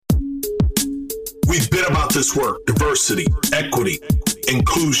We've been about this work: diversity, equity,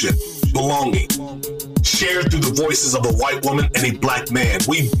 inclusion, belonging. Shared through the voices of a white woman and a black man.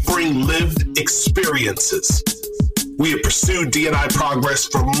 We bring lived experiences. We have pursued D&I progress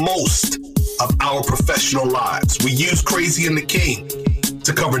for most of our professional lives. We use Crazy and the King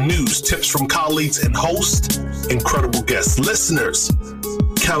to cover news, tips from colleagues, and host incredible guests. Listeners,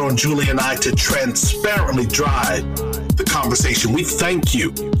 count on Julie and I to transparently drive the conversation. We thank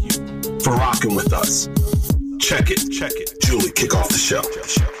you for rocking with us. Check it. Julie, kick off the show.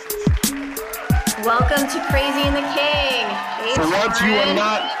 Welcome to Crazy and the King. Hey, for once, you are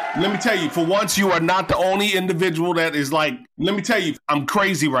not, let me tell you, for once, you are not the only individual that is like, let me tell you, I'm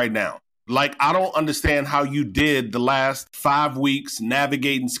crazy right now. Like, I don't understand how you did the last 5 weeks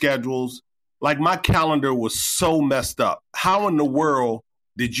navigating schedules. Like, my calendar was so messed up. How in the world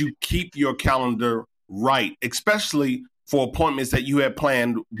did you keep your calendar right, especially for appointments that you had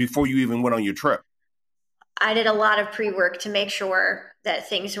planned before you even went on your trip? I did a lot of pre-work to make sure that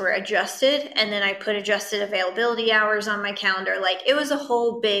things were adjusted, and then I put adjusted availability hours on my calendar. Like, it was a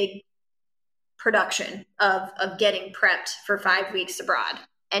whole big production of getting prepped for 5 weeks abroad.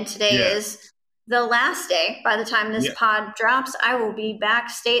 And today is the last day. By the time this pod drops, I will be back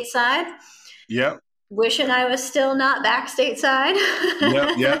stateside. Yep. Wishing I was still not back stateside.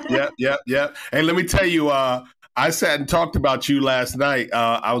 Yep. And let me tell you, I sat and talked about you last night.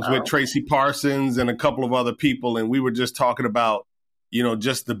 I was with Tracy Parsons and a couple of other people, and we were just talking about, you know,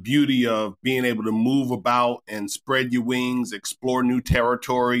 just the beauty of being able to move about and spread your wings, explore new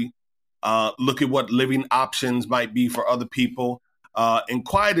territory, look at what living options might be for other people. And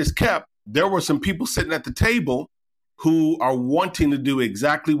quiet as kept, there were some people sitting at the table who are wanting to do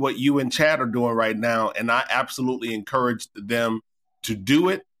exactly what you and Chad are doing right now. And I absolutely encouraged them to do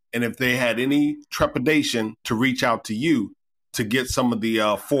it. And if they had any trepidation, to reach out to you to get some of the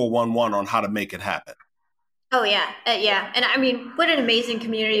 411 on how to make it happen. Oh, yeah. And I mean, what an amazing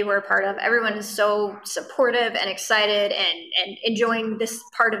community we're a part of. Everyone is so supportive and excited and enjoying this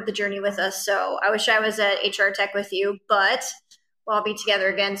part of the journey with us. So I wish I was at HR Tech with you, but we'll all be together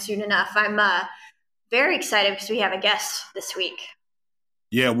again soon enough. I'm very excited because we have a guest this week.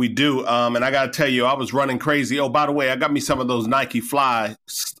 Yeah, we do. And I got to tell you, I was running crazy. Oh, by the way, I got me some of those Nike Fly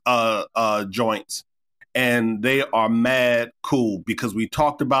joints, and they are mad cool because we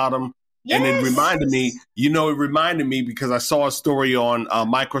talked about them. Yes. And it reminded me because I saw a story on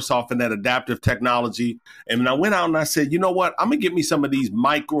Microsoft and that adaptive technology. And when I went out and I said, you know what, I'm going to get me some of these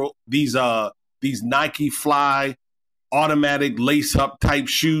Nike Fly automatic lace up type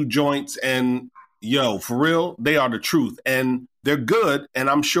shoe joints. And yo, for real, they are the truth. And they're good. And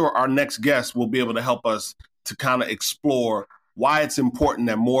I'm sure our next guest will be able to help us to kind of explore why it's important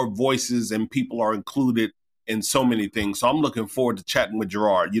that more voices and people are included in so many things. So I'm looking forward to chatting with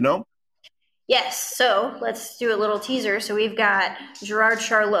Gerard, you know? Yes. So let's do a little teaser. So we've got Gerard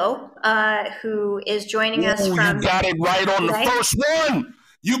Charlot, who is joining us from... You got it right on the first one.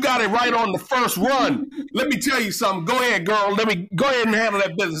 You got it right on the first run. Let me tell you something. Go ahead, girl. Let me go ahead and handle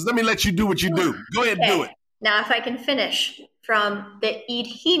that business. Let me let you do what you do. Go ahead and do it. Now, if I can finish from the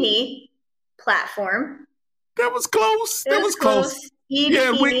Eadhene platform. That was close. That was close.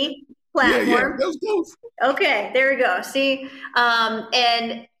 Eadhene platform. Yeah, that was close. Okay, there we go. See,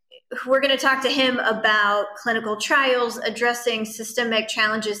 and we're going to talk to him about clinical trials, addressing systemic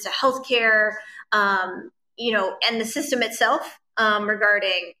challenges to healthcare, and the system itself.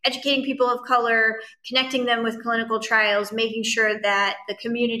 Regarding educating people of color, connecting them with clinical trials, making sure that the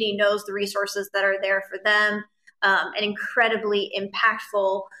community knows the resources that are there for them, an incredibly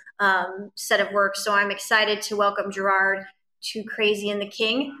impactful set of work. So I'm excited to welcome Gerard to Crazy and the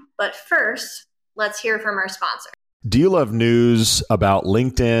King. But first, let's hear from our sponsor. Do you love news about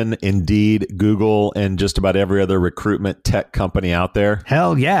LinkedIn, Indeed, Google, and just about every other recruitment tech company out there?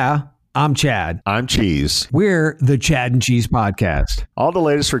 Hell yeah. I'm Chad. I'm Cheese. We're the Chad and Cheese Podcast. All the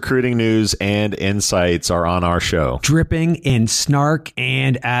latest recruiting news and insights are on our show. Dripping in snark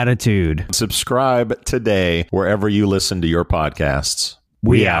and attitude. Subscribe today wherever you listen to your podcasts.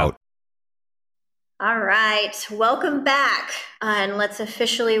 We out. All right. Welcome back. And let's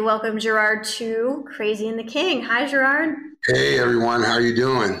officially welcome Gerard to Crazy and the King. Hi, Gerard. Hey, everyone. How you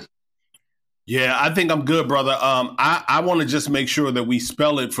doing? Yeah, I think I'm good, brother. I want to just make sure that we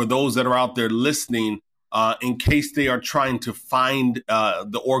spell it for those that are out there listening, in case they are trying to find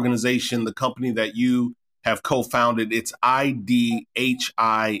the organization, the company that you have co-founded. It's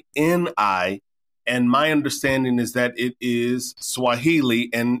IDHINI. And my understanding is that it is Swahili.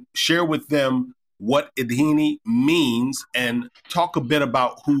 And share with them what Idhini means and talk a bit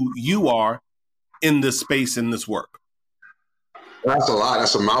about who you are in this space, in this work. That's a lot.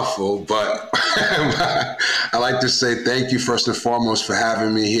 That's a mouthful. But I like to say thank you first and foremost for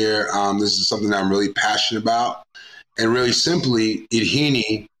having me here. This is something that I'm really passionate about. And really simply,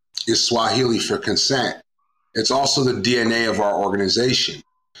 Idhini is Swahili for consent. It's also the DNA of our organization.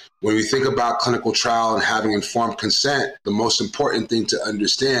 When we think about clinical trial and having informed consent, the most important thing to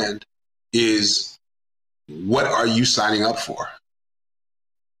understand is, what are you signing up for?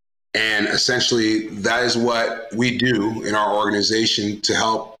 And essentially, that is what we do in our organization to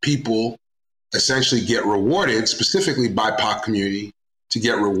help people essentially get rewarded, specifically BIPOC community, to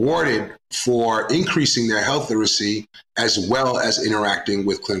get rewarded for increasing their health literacy as well as interacting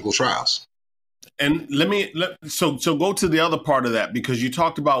with clinical trials. And so go to the other part of that, because you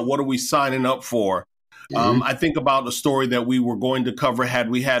talked about what are we signing up for. Mm-hmm. I think about the story that we were going to cover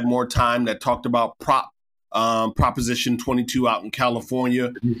had we had more time, that talked about Proposition 22 out in California.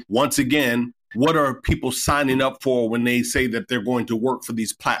 Mm-hmm. Once again, what are people signing up for when they say that they're going to work for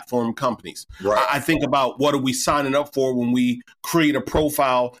these platform companies? Right. I think about what are we signing up for when we create a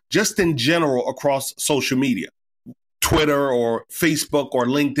profile just in general across social media, Twitter or Facebook or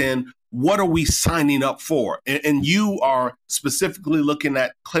LinkedIn. What are we signing up for? And you are specifically looking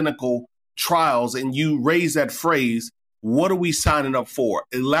at clinical trials, and you raise that phrase, what are we signing up for?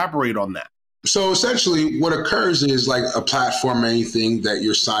 Elaborate on that. So essentially what occurs is, like a platform, anything that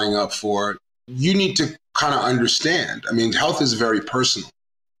you're signing up for, you need to kind of understand. I mean, health is very personal.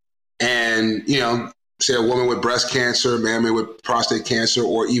 And, say a woman with breast cancer, a man with prostate cancer,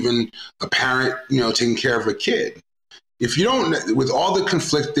 or even a parent, taking care of a kid. If you don't, with all the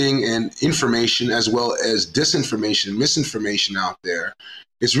conflicting and information as well as disinformation, misinformation out there,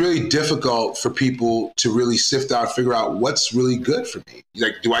 it's really difficult for people to really sift out, figure out what's really good for me.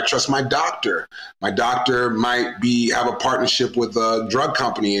 Like, do I trust my doctor? My doctor might have a partnership with a drug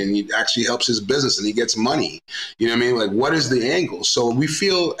company, and he actually helps his business and he gets money. You know what I mean? Like, what is the angle? So we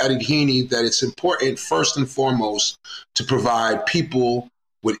feel at Idhini that it's important, first and foremost, to provide people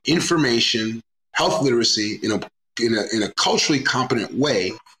with information, health literacy in a culturally competent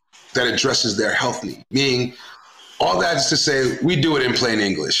way that addresses their health need. Meaning, all that is to say, we do it in plain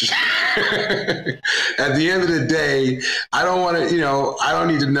English. At the end of the day, I don't want to, I don't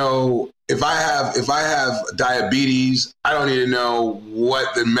need to know if I have diabetes. I don't need to know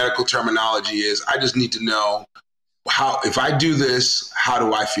what the medical terminology is. I just need to know if I do this, how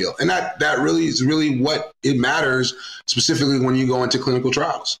do I feel? And that really is what it matters, specifically when you go into clinical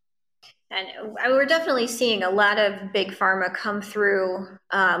trials. And we're definitely seeing a lot of big pharma come through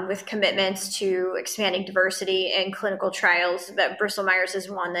with commitments to expanding diversity in clinical trials. That Bristol Myers is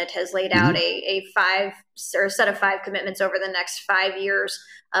one that has laid out a set of 5 commitments over the next 5 years,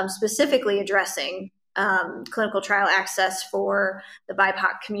 specifically addressing clinical trial access for the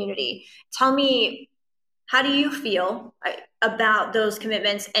BIPOC community. Tell me, how do you feel about those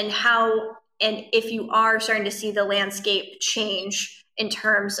commitments, and if you are starting to see the landscape change in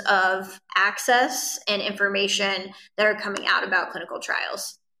terms of access and information that are coming out about clinical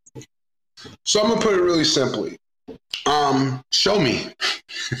trials? So I'm going to put it really simply. Show me.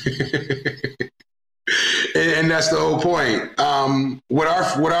 and that's the whole point. What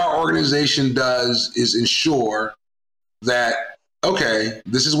our organization does is ensure that, okay,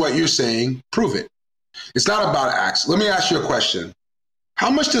 this is what you're saying, prove it. It's not about access. Let me ask you a question. How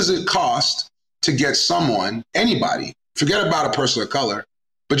much does it cost to get someone, anybody, forget about a person of color,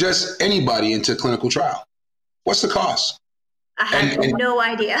 but just anybody, into clinical trial? What's the cost? I have no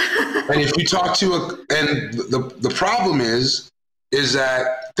idea. And if you talk to the problem is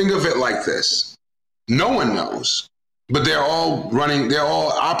that, think of it like this. No one knows, but they're all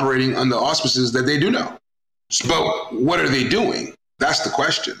operating under auspices that they do know. But what are they doing? That's the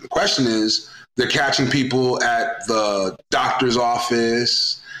question. The question is, they're catching people at the doctor's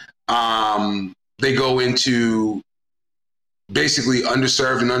office. They go into basically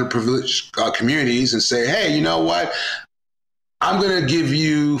underserved and underprivileged communities and say, hey, you know what? I'm going to give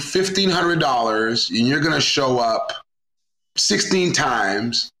you $1,500 and you're going to show up 16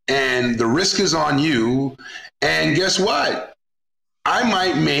 times and the risk is on you. And guess what? I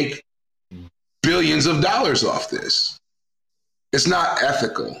might make billions of dollars off this. It's not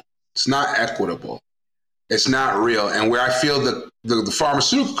ethical. It's not equitable. It's not real. And where I feel that the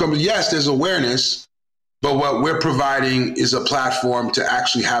pharmaceutical company, yes, there's awareness, but what we're providing is a platform to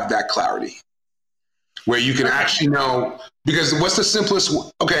actually have that clarity where you can actually know, because what's the simplest?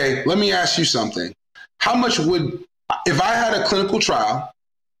 Okay, let me ask you something. How much if I had a clinical trial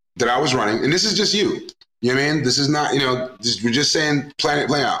that I was running, and this is just you know what I mean? This is not, we're just saying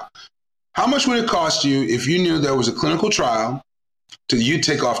play out. How much would it cost you if you knew there was a clinical trial you'd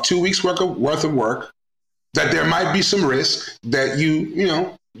take off 2 weeks worth of work, that there might be some risk that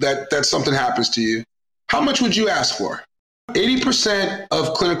that something happens to you, how much would you ask for? 80%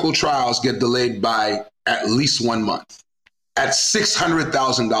 of clinical trials get delayed by at least 1 month at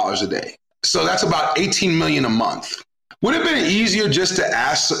 $600,000 a day. So that's about 18 million a month. Would it have been easier just to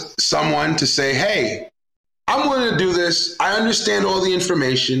ask someone to say, hey, I'm willing to do this. I understand all the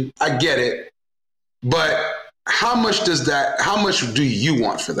information. I get it. But how much do you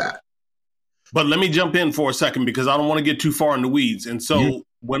want for that? But let me jump in for a second because I don't want to get too far in the weeds. And so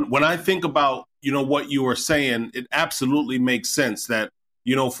when I think about, what you are saying, it absolutely makes sense that,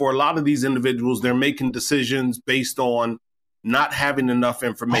 for a lot of these individuals, they're making decisions based on not having enough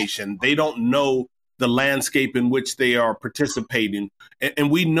information. They don't know the landscape in which they are participating.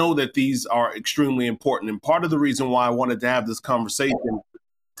 And we know that these are extremely important. And part of the reason why I wanted to have this conversation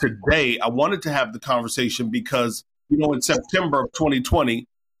today, I wanted to have the conversation because, in September of 2020,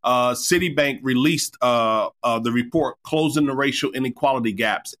 Citibank released the report Closing the Racial Inequality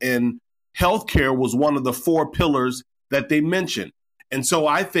Gaps. And healthcare was one of the 4 pillars that they mentioned. And so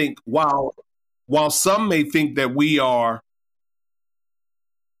I think while some may think that we are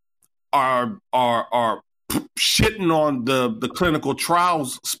shitting on the clinical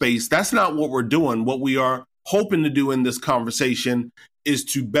trials space, that's not what we're doing. What we are hoping to do in this conversation is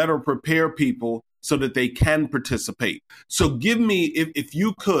to better prepare people so that they can participate. So give me, if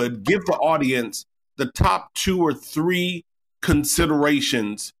you could, give the audience the top 2 or 3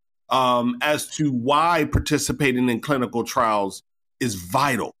 considerations as to why participating in clinical trials is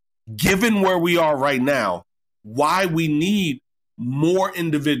vital. Given where we are right now, why we need more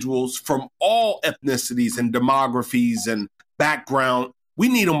individuals from all ethnicities and demographies and background. We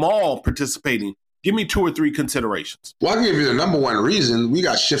need them all participating. Give me 2 or 3 considerations. Well, I'll give you the number one reason. We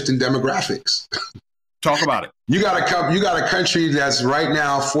got shifting demographics. Talk about it. You got a country that's right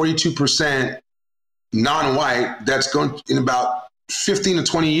now 42% non-white. That's going in about 15 to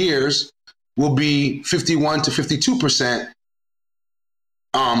 20 years will be 51 to 52%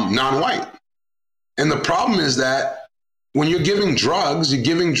 non-white. And the problem is that when you're giving drugs, you're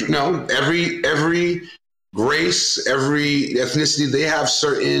giving, every race, every ethnicity, they have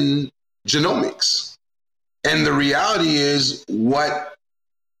certain genomics. And the reality is what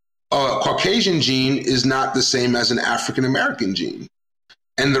a Caucasian gene is not the same as an African-American gene.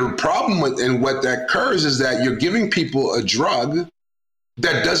 And the problem and what that occurs is that you're giving people a drug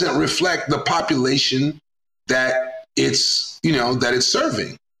that doesn't reflect the population that it's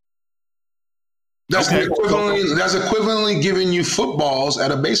serving. That's equivalently giving you footballs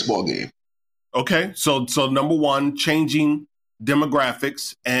at a baseball game. Okay, so number one, changing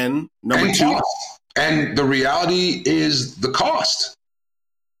demographics, and number 2, and the reality is the cost.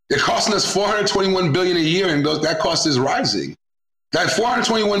 It's costing us $421 billion a year, and that cost is rising. That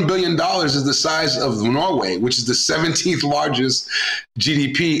 $421 billion is the size of Norway, which is the 17th largest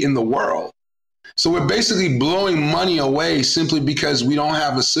GDP in the world. So we're basically blowing money away simply because we don't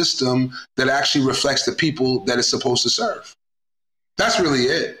have a system that actually reflects the people that it's supposed to serve. That's really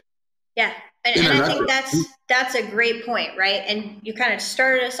it. Yeah. And I think that's a great point, right? And you kind of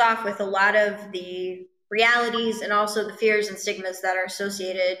started us off with a lot of the realities and also the fears and stigmas that are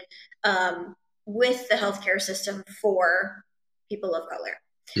associated with the healthcare system for people of color.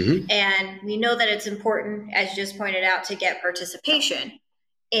 Mm-hmm. And we know that it's important, as you just pointed out, to get participation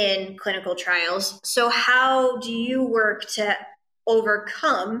in clinical trials. So how do you work to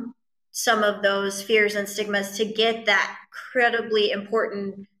overcome some of those fears and stigmas to get that incredibly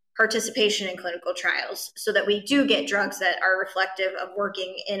important participation in clinical trials so that we do get drugs that are reflective of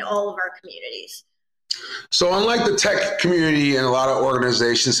working in all of our communities? So unlike the tech community and a lot of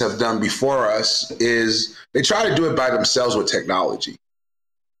organizations have done before us, is they try to do it by themselves with technology.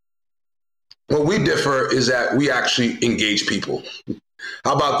 What we differ is that we actually engage people.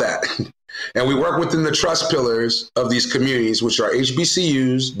 How about that? And we work within the trust pillars of these communities, which are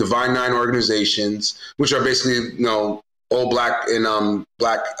HBCUs, Divine Nine organizations, which are basically, all Black and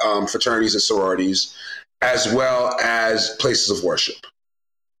Black fraternities and sororities, as well as places of worship.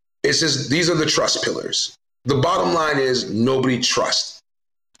 It's just, these are the trust pillars. The bottom line is nobody trusts.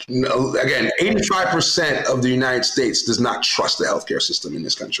 Again, 85% of the United States does not trust the healthcare system in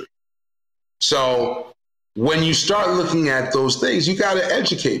this country. So when you start looking at those things, you got to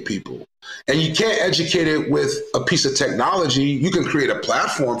educate people. And you can't educate it with a piece of technology. You can create a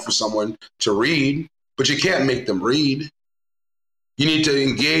platform for someone to read, but you can't make them read. You need to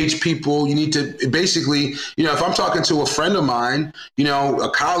engage people. You need to basically, if I'm talking to a friend of mine, a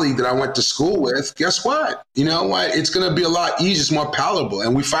colleague that I went to school with, guess what? It's going to be a lot easier, it's more palatable.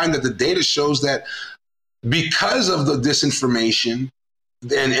 And we find that the data shows that because of the disinformation,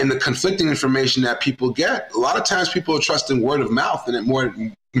 and the conflicting information that people get, a lot of times people are trusting word of mouth and it more,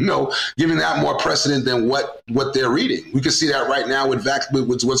 giving that more precedent than what they're reading. We can see that right now with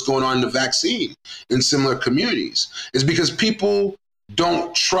what's going on in the vaccine in similar communities. It's because people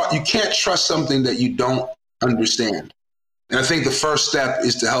don't trust. You can't trust something that you don't understand. And I think the first step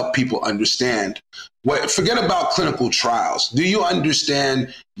is to help people understand. Forget about clinical trials. Do you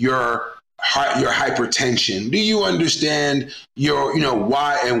understand your hypertension? Do you understand your,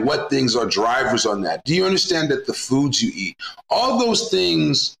 why and what things are drivers on that? Do you understand that the foods you eat, all those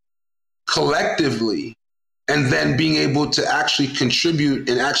things collectively, and then being able to actually contribute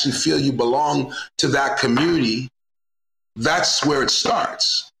and actually feel you belong to that community, that's where it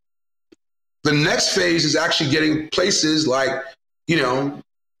starts. The next phase is actually getting places like,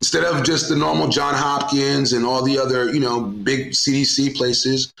 instead of just the normal Johns Hopkins and all the other, big CDC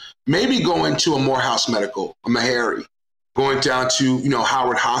places, maybe going to a Morehouse Medical, a Meharry, going down to,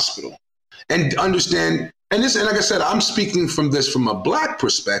 Howard Hospital, and understand. And like I said, I'm speaking from a Black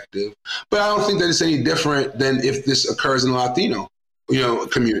perspective, but I don't think that it's any different than if this occurs in the Latino,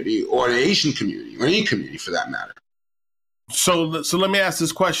 community, or the Asian community, or any community for that matter. So let me ask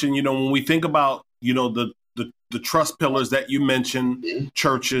this question. When we think about, the trust pillars that you mentioned,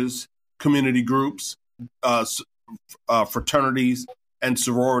 churches, community groups, fraternities, and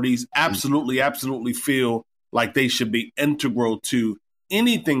sororities, absolutely feel like they should be integral to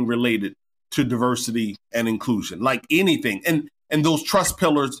anything related to diversity and inclusion, like anything. And those trust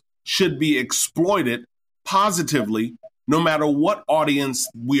pillars should be exploited positively, no matter what audience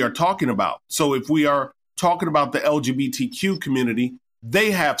we are talking about. So if we are talking about the LGBTQ community,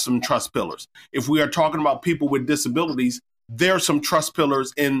 they have some trust pillars. If we are talking about people with disabilities, there are some trust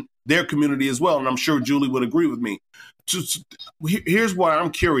pillars in their community as well. And I'm sure Julie would agree with me. Here's why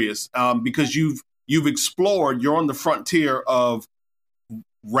I'm curious, because you've explored, you're on the frontier of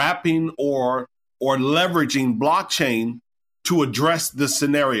wrapping or leveraging blockchain to address this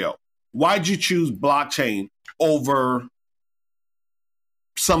scenario. Why'd you choose blockchain over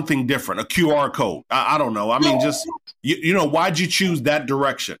something different, a QR code? I don't know. I mean, just, why'd you choose that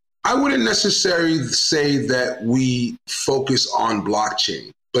direction? I wouldn't necessarily say that we focus on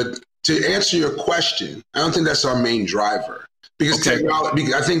blockchain, but to answer your question, I don't think that's our main driver, because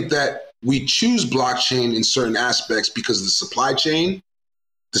technology, I think that we choose blockchain in certain aspects because of the supply chain,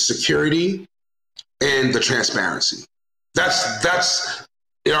 the security, and the transparency. That's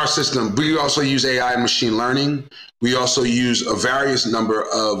in our system. We also use AI and machine learning. We also use a various number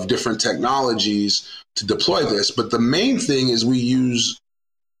of different technologies to deploy this. But the main thing is we use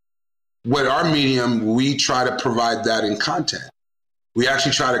what our medium, we try to provide that in content. We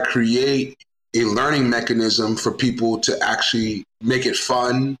actually try to create a learning mechanism for people to actually make it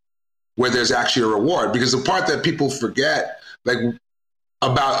fun, where there's actually a reward. Because the part that people forget,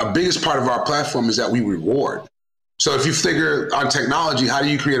 about a biggest part of our platform, is that we reward. So if you figure on technology, how do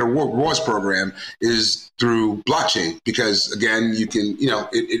you create a rewards program, is through blockchain, because again, you can,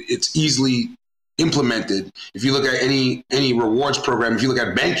 it's easily implemented. If you look at any rewards program, if you look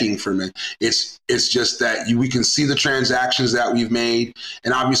at banking for a minute, it's just that we can see the transactions that we've made.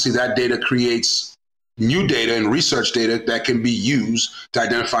 And obviously that data creates new data and research data that can be used to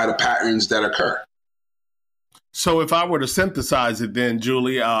identify the patterns that occur. So if I were to synthesize it then,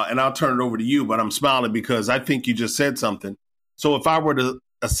 Julie, and I'll turn it over to you, but I'm smiling because I think you just said something. So if I were to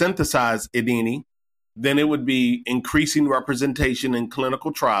synthesize Edini, then it would be increasing representation in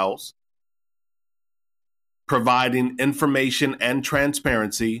clinical trials, providing information and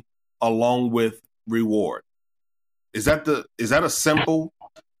transparency, along with reward. Is that a simple?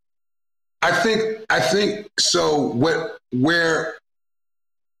 I think so. Where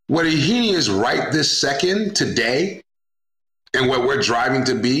Edini is right this second, today, and what we're driving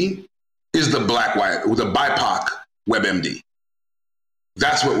to be, is the BIPOC WebMD.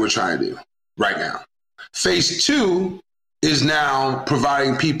 That's what we're trying to do right now. Phase 2 is now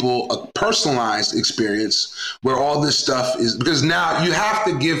providing people a personalized experience where all this stuff is, because now you have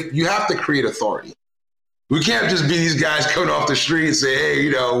to create authority. We can't just be these guys coming off the street and say, hey,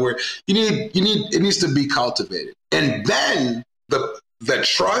 it needs to be cultivated. And then the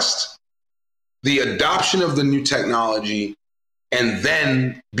trust, the adoption of the new technology, and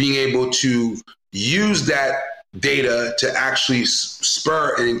then being able to use that data to actually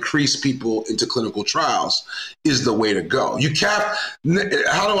spur and increase people into clinical trials is the way to go.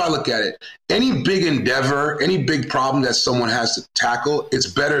 How do I look at it? Any big endeavor, any big problem that someone has to tackle, it's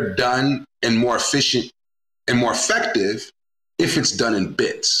better done and more efficient and more effective if it's done in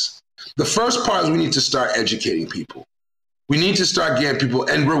bits. The first part is we need to start educating people. We need to start getting people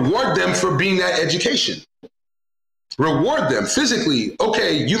and reward them for being that education. Reward them physically.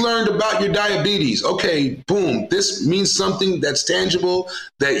 Okay, you learned about your diabetes. Okay, boom. This means something that's tangible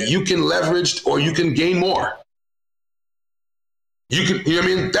that you can leverage or you can gain more. You know what I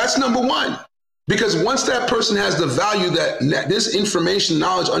mean? That's number one. Because once that person has the value that this information,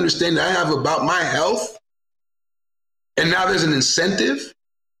 knowledge, understanding I have about my health, and now there's an incentive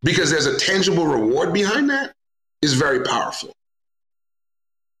because there's a tangible reward behind that, is very powerful.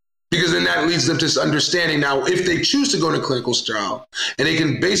 Because then that leads them to this understanding. Now, if they choose to go into clinical trial and they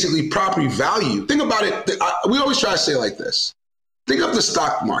can basically properly value, think about it. We always try to say it like this. Think of the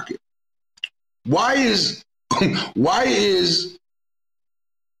stock market. Why is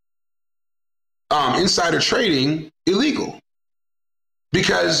insider trading illegal?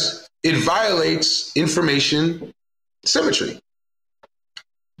 Because it violates information symmetry.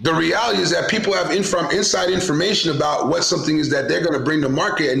 The reality is that people have inside information about what something is that they're going to bring to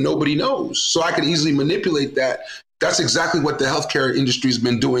market and nobody knows. So I can easily manipulate that. That's exactly what the healthcare industry has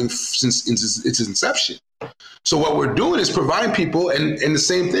been doing since its inception. So what we're doing is providing people, and the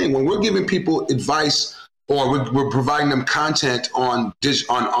same thing, when we're giving people advice or we're providing them content on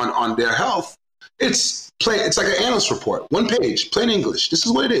their health, it's like an analyst report, 1 page, plain English. This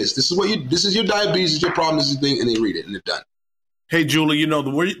is what it is. This is your diabetes, this is your problem, this is the thing, and they read it and they're done. Hey, Julie,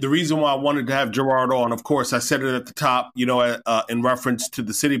 the reason why I wanted to have Gerard on, of course, I said it at the top, in reference to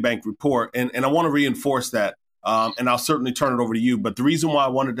the Citibank report, and I want to reinforce that, and I'll certainly turn it over to you. But the reason why I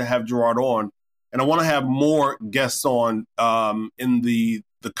wanted to have Gerard on, and I want to have more guests on in the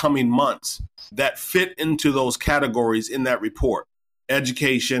coming months that fit into those categories in that report: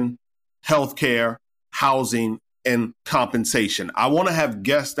 education, healthcare, housing, and compensation. I want to have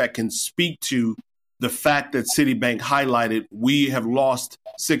guests that can speak to the fact that Citibank highlighted we have lost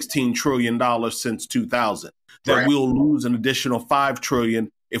 $16 trillion since 2000, that right. We'll lose an additional $5 trillion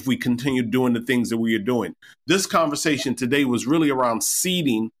if we continue doing the things that we are doing. This conversation today was really around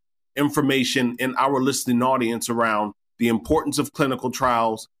seeding information in our listening audience around the importance of clinical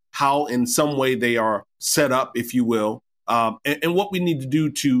trials, how in some way they are set up, if you will, and what we need to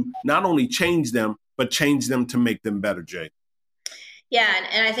do to not only change them, but change them to make them better, Jay. Yeah,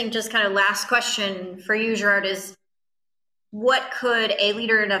 and I think just kind of last question for you, Gerard, is what could a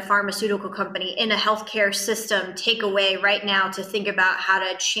leader in a pharmaceutical company, in a healthcare system, take away right now to think about how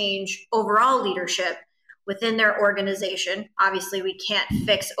to change overall leadership within their organization? Obviously, we can't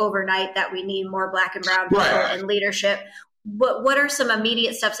fix overnight that we need more Black and brown people in leadership. But what are some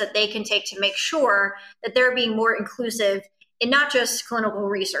immediate steps that they can take to make sure that they're being more inclusive in not just clinical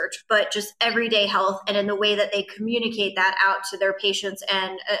research, but just everyday health and in the way that they communicate that out to their patients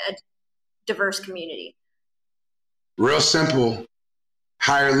and a diverse community? Real simple.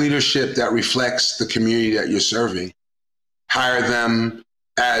 Hire leadership that reflects the community that you're serving. Hire them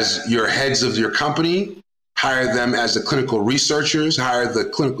as your heads of your company. Hire them as the clinical researchers. Hire the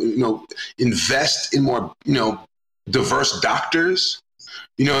clinical, invest in more, diverse doctors.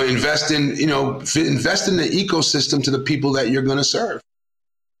 Invest in the ecosystem to the people that you're going to serve.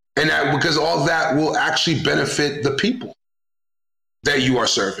 And because all that will actually benefit the people that you are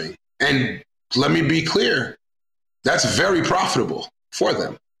serving. And let me be clear, that's very profitable for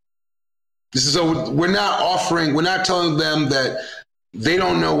them. We're not telling them that they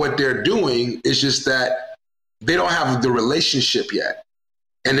don't know what they're doing. It's just that they don't have the relationship yet.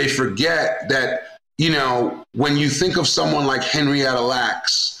 And they forget that, when you think of someone like Henrietta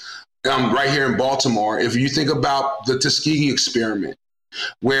Lacks, right here in Baltimore, if you think about the Tuskegee experiment,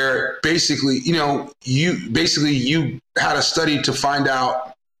 where basically, you had a study to find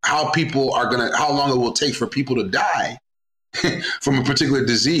out how long it will take for people to die from a particular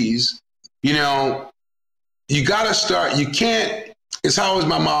disease. You got to start, it's how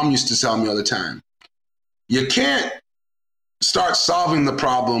my mom used to tell me all the time. You can't start solving the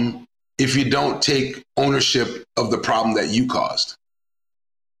problem if you don't take ownership of the problem that you caused.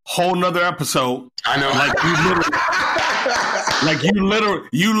 Whole nother episode. I know.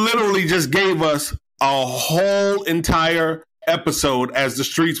 You literally just gave us a whole entire episode, as the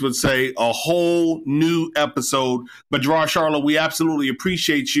streets would say, a whole new episode. But Gerard Charlo, we absolutely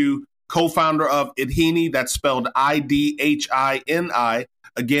appreciate you, co-founder of Idhini. That's spelled IDHINI.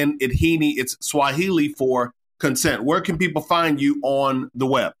 Again, Idhini, it's Swahili for consent. Where can people find you on the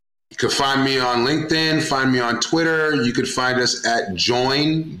web? You can find me on LinkedIn, find me on Twitter. You could find us at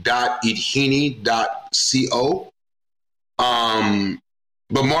join.idhini.co.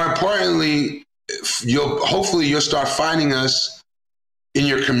 But more importantly, you'll start finding us in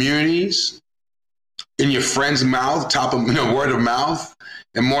your communities, in your friends' mouth, word of mouth.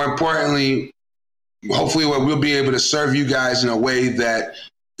 And more importantly, hopefully we'll be able to serve you guys in a way that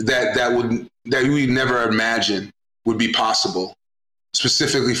we never imagined. would be possible,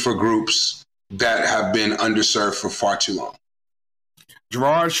 specifically for groups that have been underserved for far too long.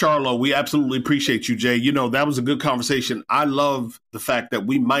 Gerard Charlo, we absolutely appreciate you, Jay. You know, that was a good conversation. I love the fact that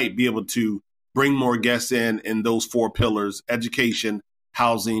we might be able to bring more guests in those 4 pillars: education,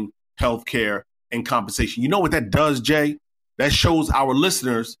 housing, healthcare, and compensation. You know what that does, Jay? That shows our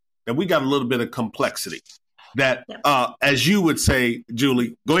listeners that we got a little bit of complexity. That, as you would say,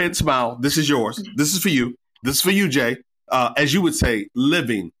 Julie, go ahead and smile. This is yours. This is for you. This is for you, Jay. As you would say,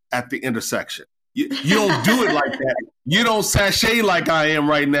 living at the intersection. You don't do it like that. You don't sashay like I am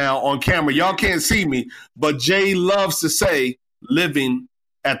right now on camera. Y'all can't see me, but Jay loves to say living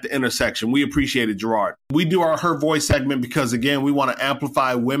at the intersection. We appreciate it, Gerard. We do our Her Voice segment because, again, we want to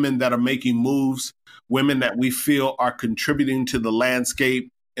amplify women that are making moves, women that we feel are contributing to the landscape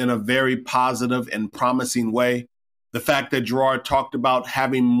in a very positive and promising way. The fact that Gerard talked about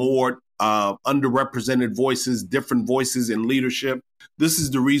having more underrepresented voices, different voices in leadership. This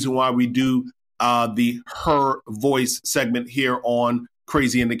is the reason why we do the Her Voice segment here on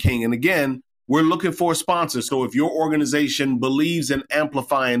Crazy and the King. And again, we're looking for a sponsor. So if your organization believes in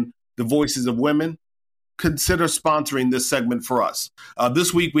amplifying the voices of women, consider sponsoring this segment for us.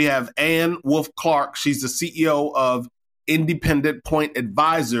 This week, we have Ann Wolf Clark. She's the CEO of Independent Point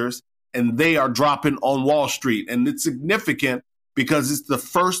Advisors, and they are dropping on Wall Street. And it's significant because it's the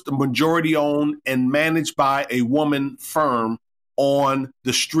first majority-owned and managed by a woman firm on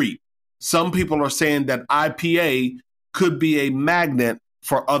the street. Some people are saying that IPA could be a magnet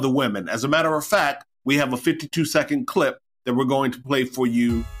for other women. As a matter of fact, we have a 52-second clip that we're going to play for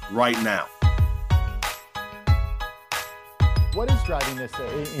you right now. What is driving this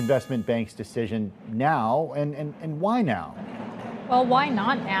investment bank's decision now, and why now? Well, why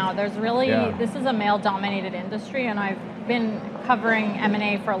not now? There's really, this is a male-dominated industry, and I've been covering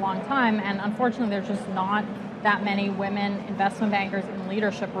M&A for a long time, and unfortunately there's just not that many women investment bankers in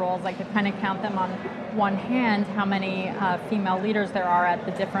leadership roles. I could kind of count them on one hand how many female leaders there are at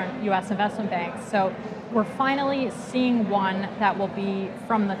the different U.S. investment banks. So we're finally seeing one that will be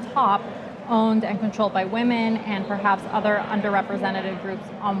from the top, owned and controlled by women and perhaps other underrepresented groups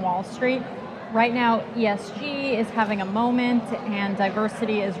on Wall Street. Right now, ESG is having a moment, and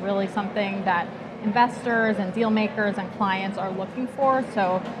diversity is really something that investors and deal makers and clients are looking for.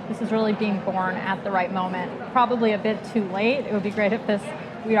 So this is really being born at the right moment. Probably a bit too late. It would be great if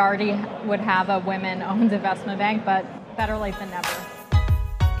we already would have a women-owned investment bank, but better late than never.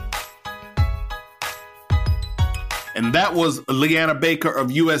 And that was Leanna Baker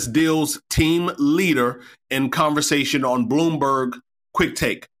of U.S. Deal's team leader in conversation on Bloomberg Quick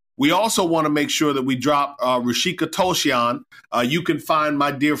Take. We also want to make sure that we drop Rashika Tulshyan. You can find my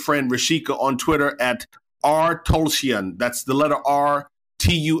dear friend Rashika on Twitter at R.Tulshyan. That's the letter R,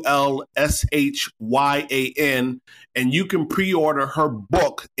 Tulshyan. And you can pre-order her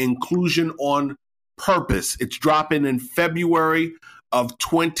book, Inclusion on Purpose. It's dropping in February of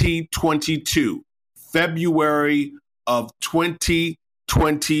 2022. February of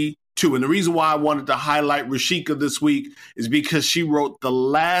 2022. And the reason why I wanted to highlight Rashika this week is because she wrote the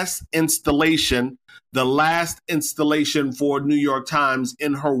last installation for New York Times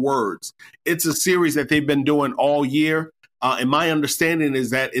in her words. It's a series that they've been doing all year. And my understanding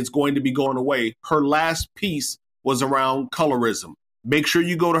is that it's going to be going away. Her last piece was around colorism. Make sure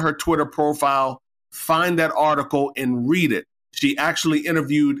you go to her Twitter profile, find that article and read it. She actually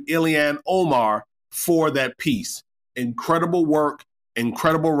interviewed Ilhan Omar for that piece. Incredible work.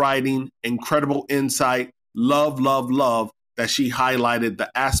 Incredible writing, incredible insight, love that she highlighted the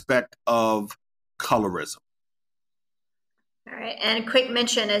aspect of colorism. All right, and a quick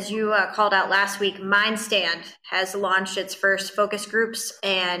mention, as you called out last week, Mindstand has launched its first focus groups,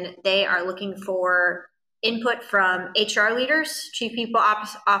 and they are looking for input from HR leaders, chief people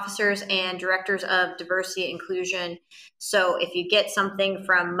officers, and directors of diversity and inclusion. So if you get something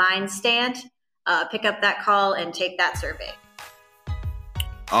from Mindstand, pick up that call and take that survey.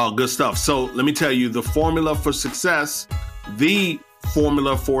 Oh, good stuff. So let me tell you, the formula for success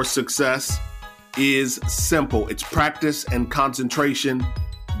is simple. It's practice and concentration,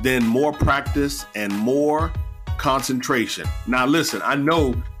 then more practice and more concentration. Now, listen, I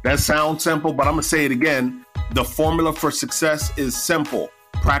know that sounds simple, but I'm going to say it again. The formula for success is simple.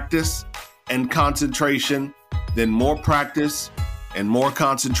 Practice and concentration, then more practice and more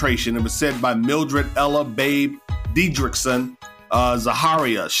concentration. It was said by Mildred Ella Babe Diedrichson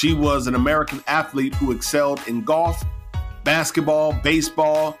Zaharia. She was an American athlete who excelled in golf, basketball,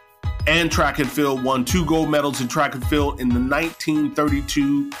 baseball, and track and field, won 2 gold medals in track and field in the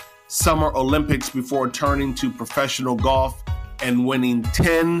 1932 Summer Olympics before turning to professional golf and winning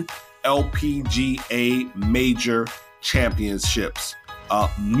 10 LPGA Major Championships.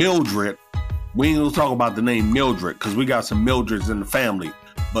 Mildred, we ain't gonna talk about the name Mildred because we got some Mildreds in the family,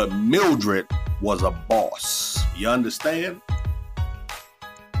 but Mildred was a boss. You understand?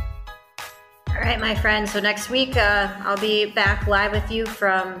 All right, my friends. So next week, I'll be back live with you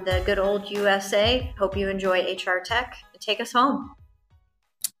from the good old USA. Hope you enjoy HR Tech. Take us home.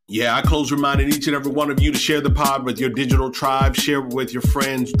 Yeah, I close reminding each and every one of you to share the pod with your digital tribe, share it with your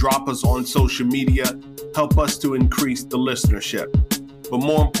friends, drop us on social media, help us to increase the listenership. But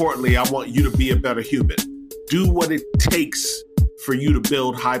more importantly, I want you to be a better human. Do what it takes for you to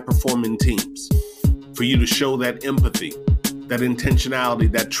build high-performing teams, for you to show that empathy, that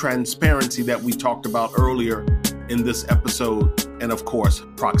intentionality, that transparency that we talked about earlier in this episode, and of course,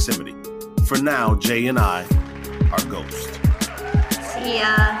 proximity. For now, Jay and I are Ghost. See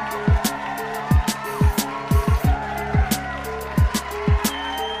ya.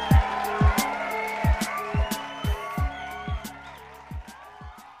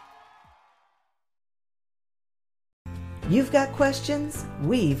 You've got questions,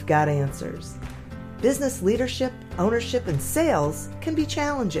 we've got answers. Business leadership, ownership, and sales can be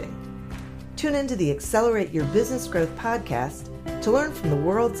challenging. Tune into the Accelerate Your Business Growth podcast to learn from the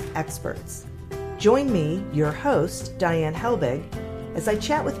world's experts. Join me, your host, Diane Helbig, as I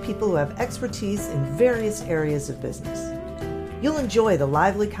chat with people who have expertise in various areas of business. You'll enjoy the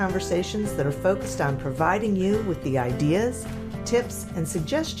lively conversations that are focused on providing you with the ideas, tips, and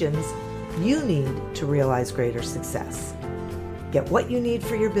suggestions you need to realize greater success. Get what you need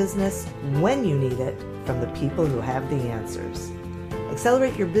for your business when you need it from the people who have the answers.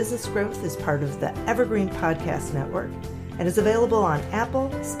 Accelerate Your Business Growth is part of the Evergreen Podcast Network and is available on Apple,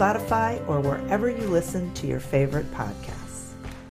 Spotify, or wherever you listen to your favorite podcast.